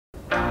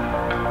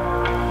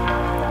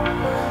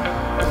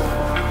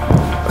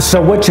So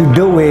what you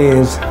do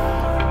is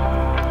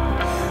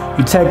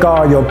you take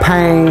all your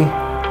pain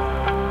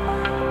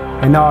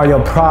and all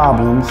your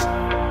problems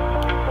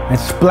and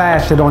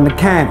splash it on the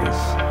canvas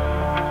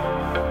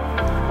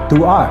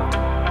through art,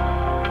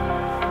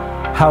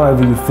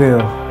 however you feel.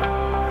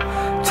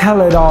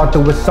 Tell it all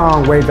through a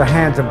song, wave your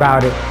hands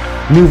about it.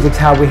 Music's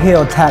how we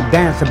heal, tap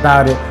dance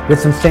about it. With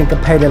some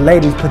syncopated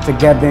ladies put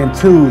together in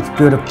twos.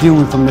 Feel the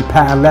fumes from the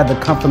patent leather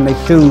come from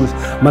their shoes.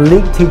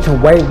 Malik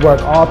teaching weight work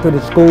all through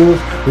the schools.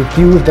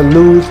 Refuse to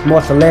lose,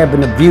 more celeb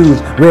in the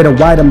views. Red and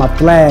white on my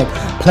flag,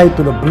 play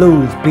through the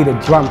blues. Beat a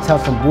drum, tell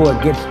some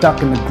wood, get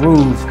stuck in the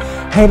grooves.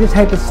 Haters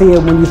hate to see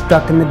it when you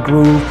stuck in the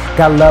groove.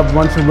 Got loved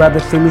ones who'd rather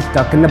see me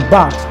stuck in the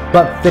box.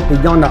 Buck 50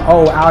 on the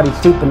old Audi,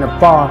 sheep in the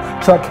far.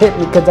 Truck hit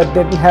me cause I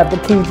didn't have the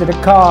keys to the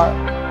car.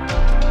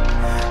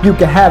 You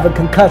can have a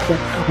concussion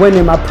when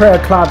in my prayer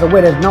closet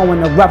where there's no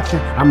interruption.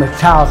 I'm a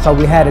child, so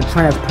we had a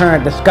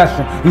transparent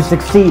discussion. You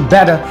succeed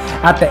better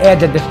at the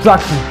edge of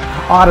destruction.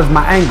 Art is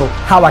my angle,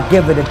 how I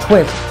give it a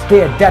twist.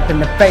 Stared death in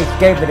the face,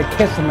 gave it a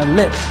kiss on the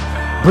lips.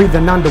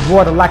 Breathing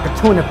underwater like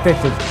a tuna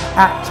fishes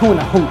at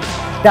Tuna Hoops.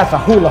 That's a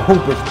hula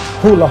hoopers,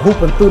 hula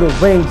hooping through the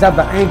rings of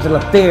the angel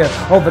of fear.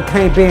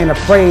 Overcame being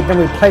afraid, then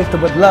replaced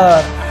it with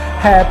love.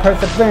 Had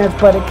perseverance,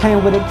 but it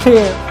came with a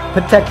tear.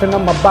 Protection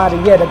on my body,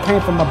 yeah, that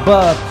came from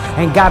above.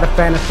 Ain't gotta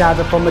fantasize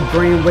it from a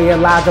dream,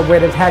 realize it where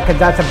this hat,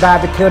 cause I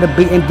survived it, kill the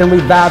beat and then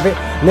revive it.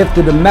 Live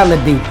through the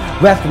melody,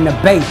 rest in the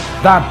bass.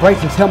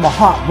 Vibrations heal my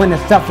heart when the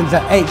suffering's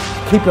an ache.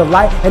 Keep your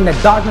light in the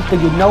darkness, do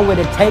you know what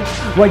it takes?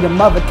 Where your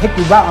mother kicked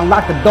you out and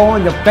locked the door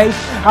in your face.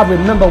 I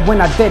remember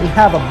when I didn't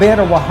have a bed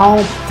or a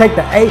home. Take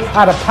the A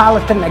out of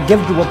polish, then that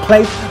gives you a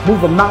place.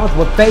 Moving mountains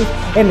with faith,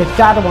 in the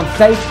shadow I'm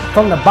safe.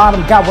 From the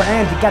bottom, got where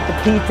Angie got the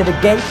keys to the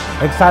gate.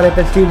 Excited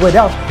to see what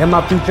else in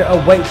my future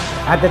awaits.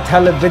 At the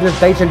television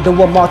station,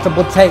 doing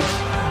multiple takes.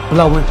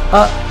 Blowing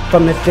up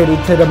from the city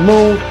to the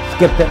moon.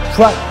 Skipped the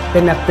truck,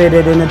 then I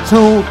fitted in a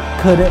tune.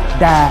 Could've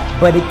died,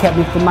 but it kept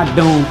me from my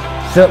doom.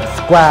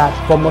 Subscribe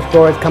for more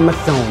stories coming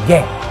soon,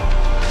 yeah.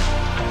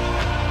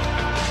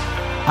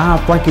 I'm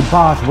Frankey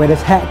Barrz, wear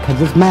this hat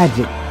cause it's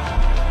magic.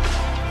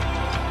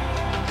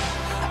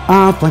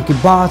 I'm Frankey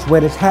Barrz, wear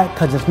this hat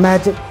cause it's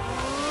magic.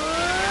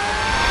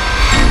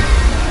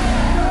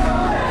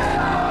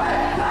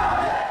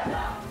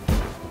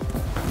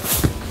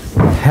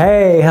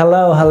 Hey,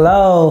 hello,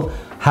 hello,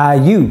 how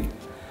you?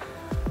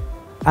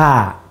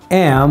 I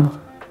am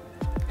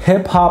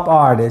hip-hop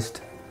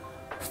artist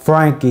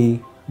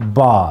Frankey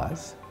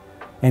Barrz,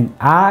 and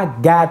I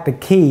got the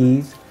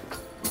keys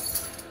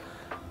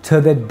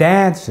to the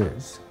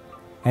dancers,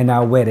 and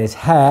I wear this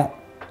hat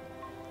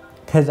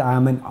because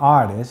I'm an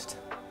artist,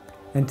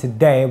 and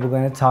today we're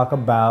going to talk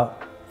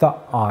about the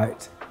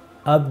art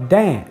of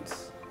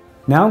dance.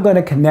 Now I'm going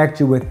to connect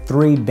you with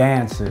 3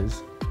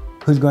 dancers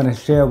who's going to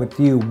share with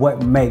you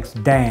what makes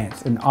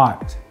dance an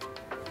art.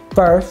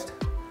 First,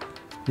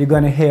 you're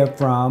going to hear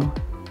from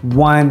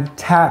one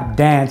tap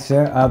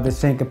dancer of the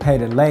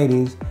Syncopated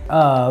Ladies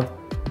of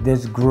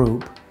this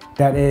group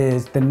that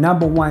is the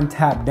 #1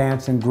 tap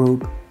dancing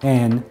group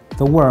in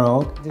the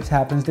world. This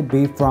happens to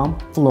be from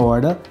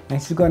Florida, and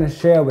she's going to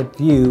share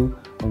with you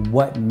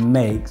what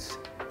makes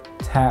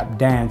tap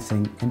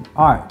dancing an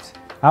art.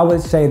 I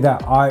would say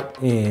that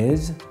art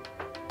is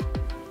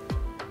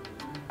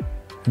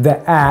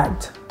the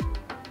act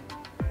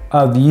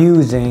of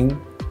using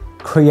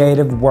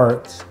creative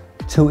works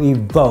to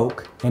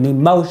evoke an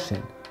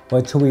emotion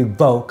or to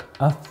evoke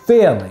a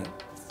feeling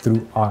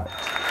through art.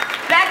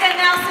 Becca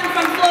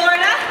from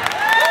Florida.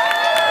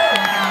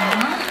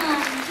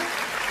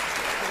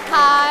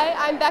 Hi,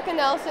 I'm Becca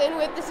Nelson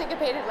with the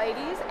Syncopated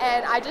Ladies,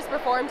 and I just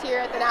performed here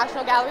at the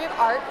National Gallery of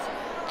Art.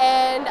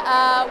 And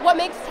what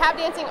makes tap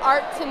dancing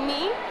art to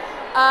me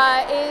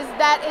is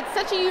that it's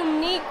such a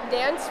unique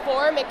dance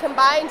form. It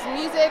combines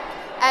music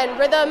and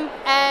rhythm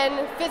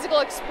and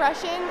physical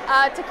expression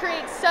to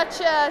create such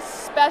a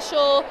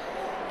special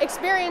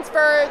experience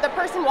for the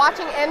person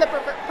watching and the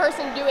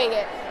person doing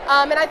it.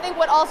 And I think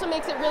what also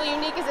makes it really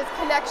unique is its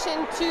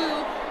connection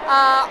to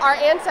our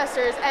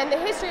ancestors and the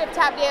history of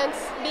tap dance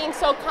being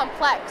so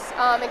complex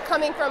and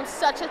coming from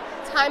such a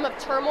time of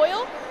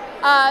turmoil.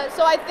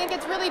 So I think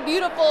it's really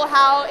beautiful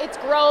how it's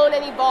grown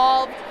and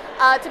evolved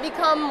to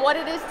become what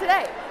it is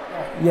today.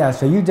 Yeah,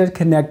 so you just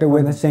connected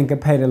with the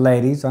Syncopated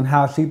Ladies on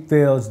how she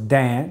feels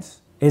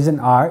dance is an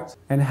art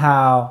and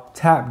how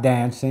tap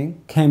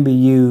dancing can be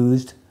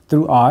used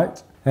through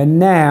art. And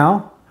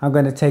now I'm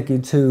going to take you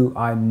to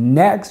our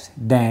next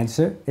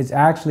dancer. It's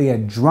actually a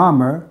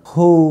drummer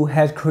who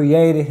has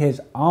created his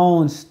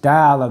own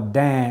style of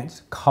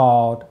dance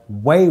called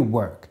way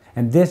work.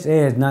 And this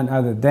is none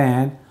other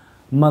than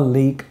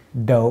Malik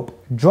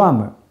Dope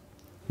Drummer.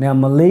 Now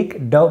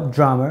Malik Dope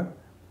Drummer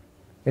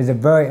is a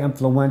very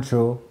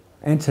influential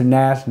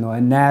international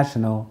and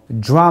national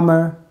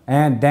drummer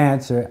and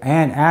dancer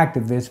and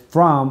activist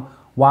from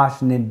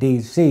Washington,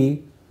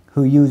 D.C.,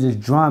 who uses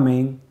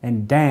drumming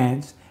and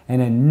dance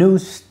and a new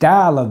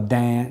style of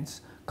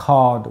dance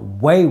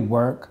called way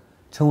work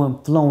to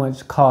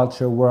influence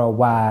culture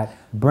worldwide,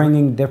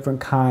 bringing different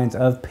kinds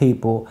of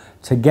people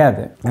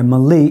together. And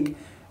Malik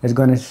is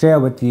going to share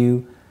with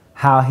you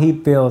how he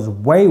feels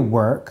way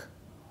work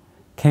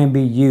can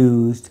be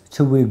used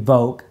to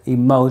evoke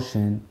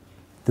emotion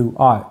through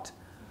art.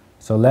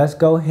 So let's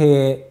go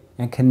ahead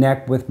and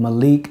connect with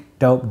Malik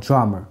Dope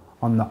Drummer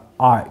on the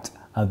art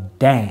of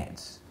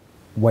dance,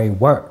 way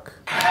work.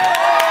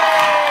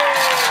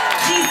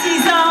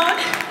 DC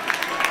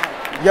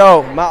Zone.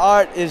 Yo, my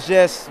art is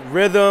just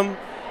rhythm,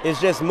 it's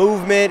just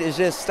movement, it's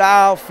just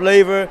style,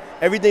 flavor,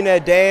 everything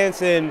that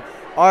dance and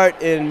art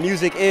and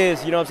music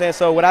is, you know what I'm saying?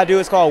 So what I do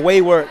is called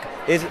way work.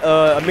 It's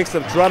a mix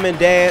of drum and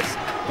dance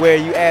where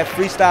you add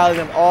freestyling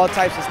of all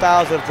types of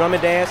styles of drum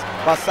and dance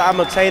while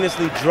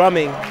simultaneously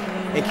drumming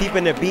and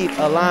keeping the beat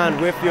aligned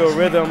with your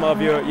rhythm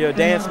of your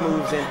dance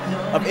moves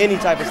and of any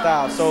type of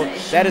style. So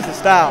that is the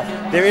style.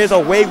 There is a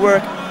way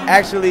work,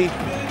 actually,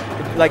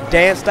 like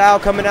dance style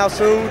coming out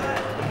soon,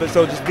 but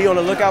so just be on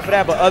the lookout for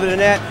that. But other than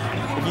that,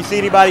 if you see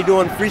anybody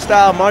doing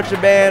freestyle, marching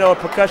band, or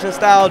percussion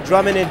style,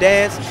 drumming and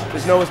dance,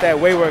 just know it's that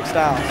way work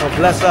style. So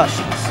bless up.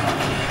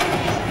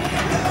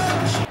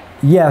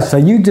 Yeah, so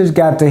you just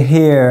got to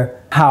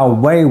hear how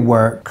way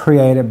work,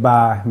 created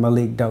by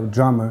Malik Dope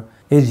Drummer,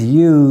 is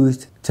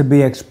used to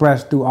be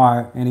expressed through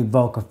art and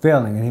evoke a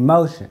feeling and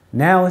emotion.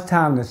 Now it's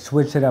time to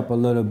switch it up a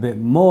little bit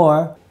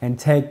more and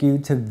take you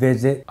to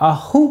visit a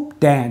hoop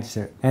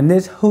dancer. And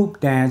this hoop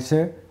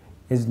dancer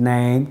is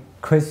named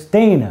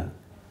Christina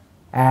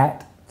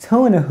at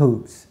Tuna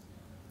Hoops.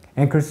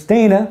 And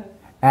Christina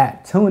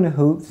at Tuna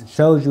Hoops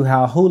shows you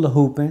how hula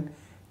hooping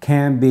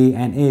can be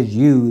and is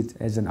used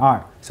as an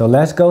art. So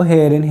let's go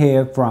ahead and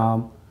hear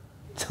from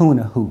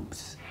Tuna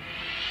Hoops.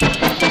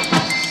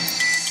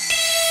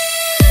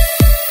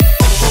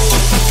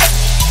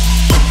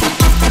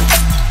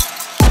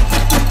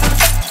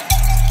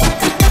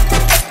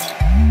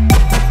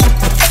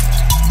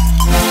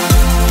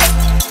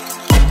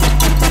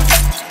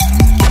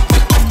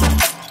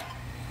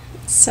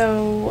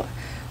 So,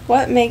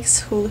 what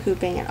makes hula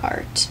hooping an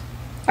art?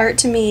 Art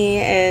to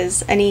me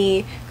is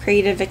any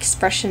creative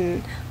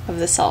expression of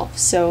the self.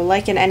 So,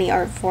 like in any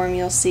art form,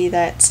 you'll see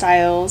that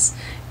styles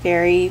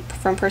vary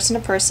from person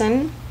to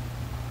person.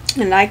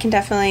 And I can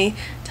definitely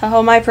tell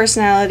how my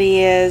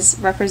personality is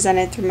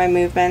represented through my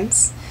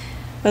movements.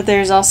 But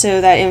there's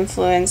also that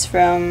influence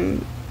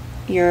from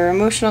your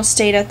emotional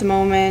state at the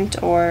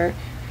moment, or,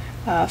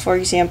 for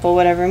example,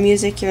 whatever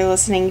music you're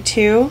listening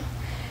to.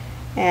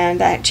 And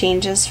that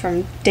changes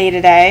from day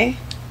to day.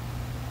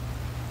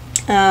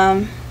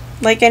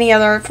 Like any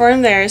other art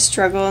form, there's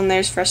struggle and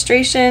there's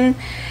frustration.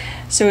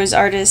 So as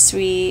artists,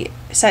 we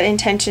set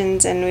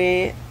intentions and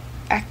we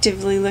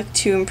actively look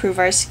to improve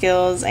our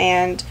skills.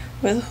 And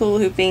with hula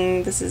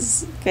hooping, this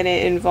is going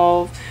to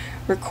involve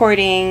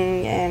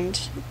recording and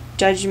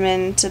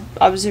judgment,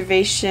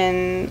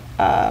 observation,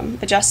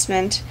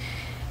 adjustment.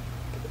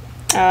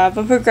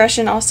 But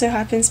progression also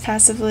happens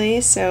passively.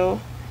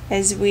 So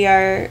as we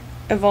are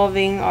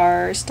evolving,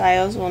 our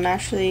styles will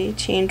naturally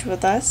change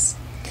with us.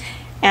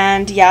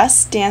 And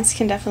yes, dance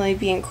can definitely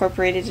be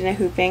incorporated into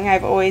hooping.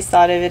 I've always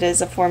thought of it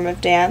as a form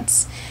of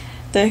dance.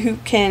 The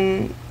hoop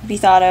can be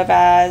thought of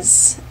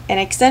as an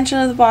extension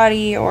of the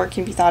body, or it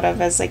can be thought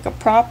of as like a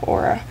prop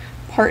or a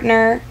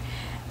partner.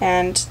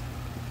 And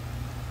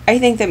I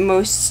think that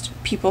most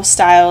people's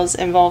styles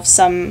involve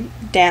some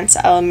dance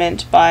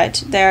element,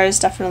 but there is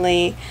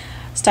definitely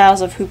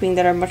styles of hooping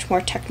that are much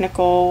more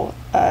technical,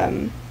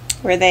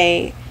 where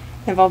they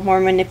involve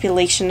more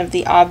manipulation of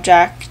the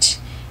object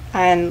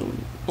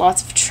and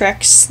lots of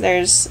tricks.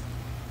 There's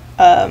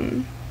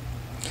a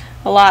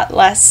lot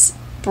less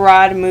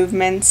broad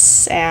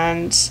movements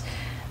and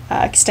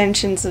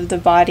extensions of the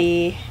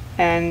body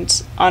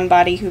and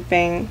on-body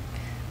hooping.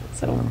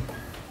 So.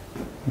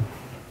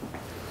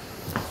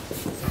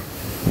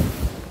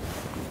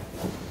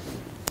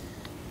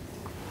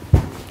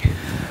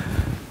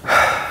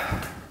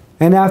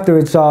 And after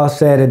it's all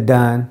said and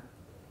done,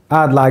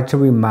 I'd like to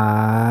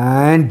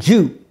remind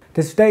you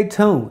to stay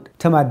tuned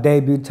to my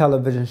debut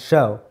television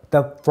show,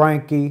 The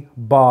Frankey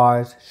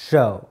Barrz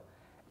Show,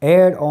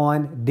 aired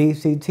on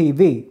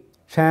DCTV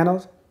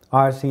channels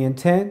RCN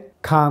 10,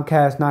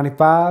 Comcast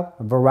 95,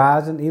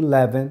 Verizon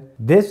 11.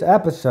 This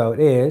episode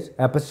is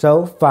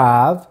episode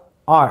 5,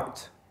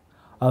 Art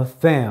of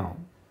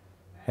Film,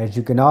 as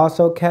you can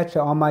also catch it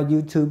on my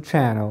YouTube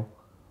channel,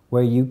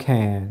 where you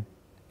can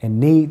and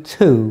need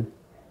to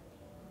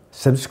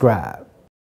subscribe.